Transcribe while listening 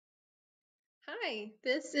Hi,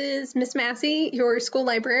 this is Miss Massey, your school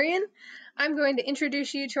librarian. I'm going to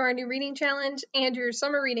introduce you to our new reading challenge and your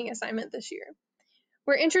summer reading assignment this year.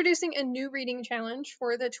 We're introducing a new reading challenge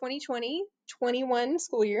for the 2020-21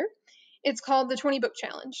 school year. It's called the 20 Book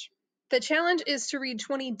Challenge. The challenge is to read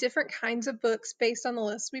 20 different kinds of books based on the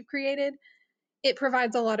list we've created. It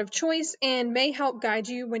provides a lot of choice and may help guide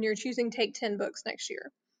you when you're choosing Take 10 books next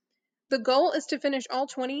year. The goal is to finish all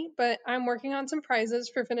 20, but I'm working on some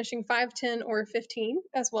prizes for finishing 5, 10, or 15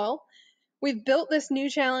 as well. We've built this new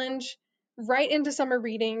challenge right into summer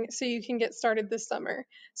reading so you can get started this summer.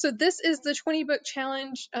 So this is the 20 book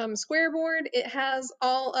challenge square board. It has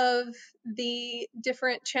all of the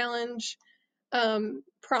different challenge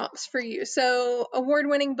prompts for you. So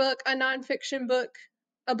award-winning book, a nonfiction book,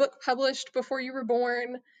 a book published before you were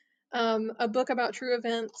born, a book about true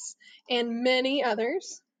events, and many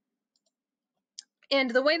others. And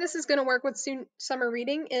the way this is going to work with summer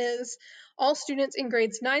reading is all students in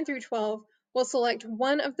grades 9 through 12 will select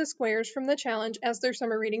one of the squares from the challenge as their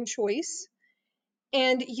summer reading choice.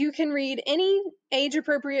 And you can read any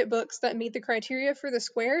age-appropriate books that meet the criteria for the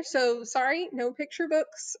square. So sorry, no picture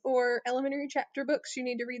books or elementary chapter books. You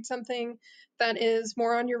need to read something that is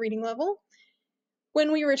more on your reading level.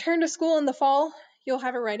 When we return to school in the fall, you'll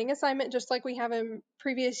have a writing assignment just like we have in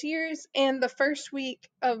previous years, and the first week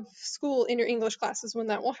of school in your English class is when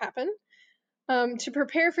that will happen. To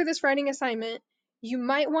prepare for this writing assignment, you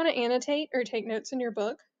might want to annotate or take notes in your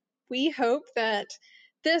book. We hope that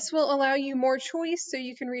this will allow you more choice so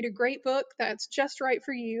you can read a great book that's just right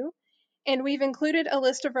for you. And we've included a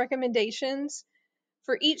list of recommendations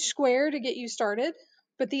for each square to get you started,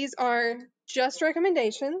 but these are just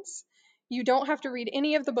recommendations. You don't have to read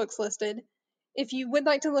any of the books listed. If you would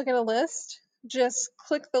like to look at a list, just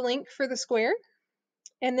click the link for the square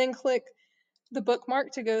and then click the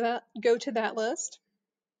bookmark to go to that list.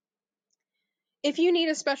 If you need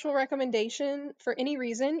a special recommendation for any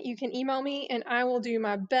reason, you can email me and I will do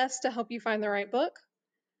my best to help you find the right book.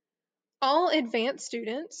 All advanced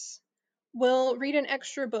students will read an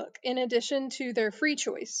extra book in addition to their free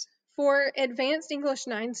choice. For Advanced English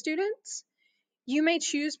 9 students, you may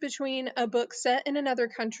choose between a book set in another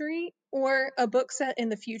country or a book set in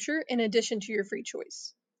the future in addition to your free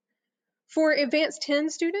choice. For Advanced 10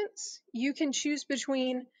 students, you can choose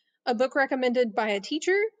between a book recommended by a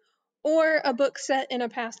teacher or a book set in a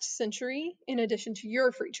past century in addition to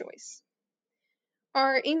your free choice.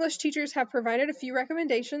 Our English teachers have provided a few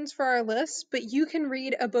recommendations for our list, but you can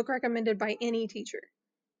read a book recommended by any teacher.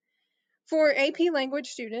 For AP language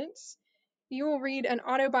students, you will read an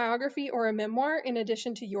autobiography or a memoir in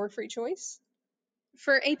addition to your free choice.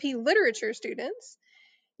 For AP literature students,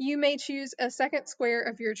 you may choose a second square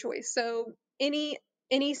of your choice. So any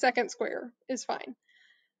second square is fine.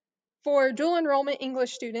 For dual enrollment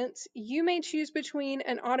English students, you may choose between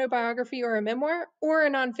an autobiography or a memoir or a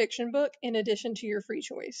nonfiction book in addition to your free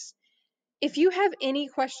choice. If you have any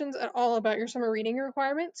questions at all about your summer reading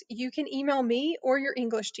requirements, you can email me or your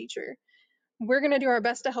English teacher. We're going to do our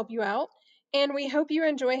best to help you out, and we hope you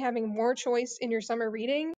enjoy having more choice in your summer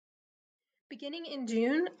reading. Beginning in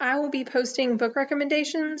June, I will be posting book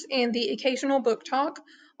recommendations and the occasional book talk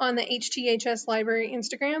on the HTHS Library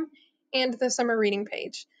Instagram and the summer reading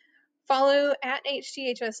page. Follow at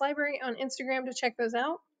HTHS Library on Instagram to check those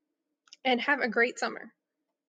out, and have a great summer.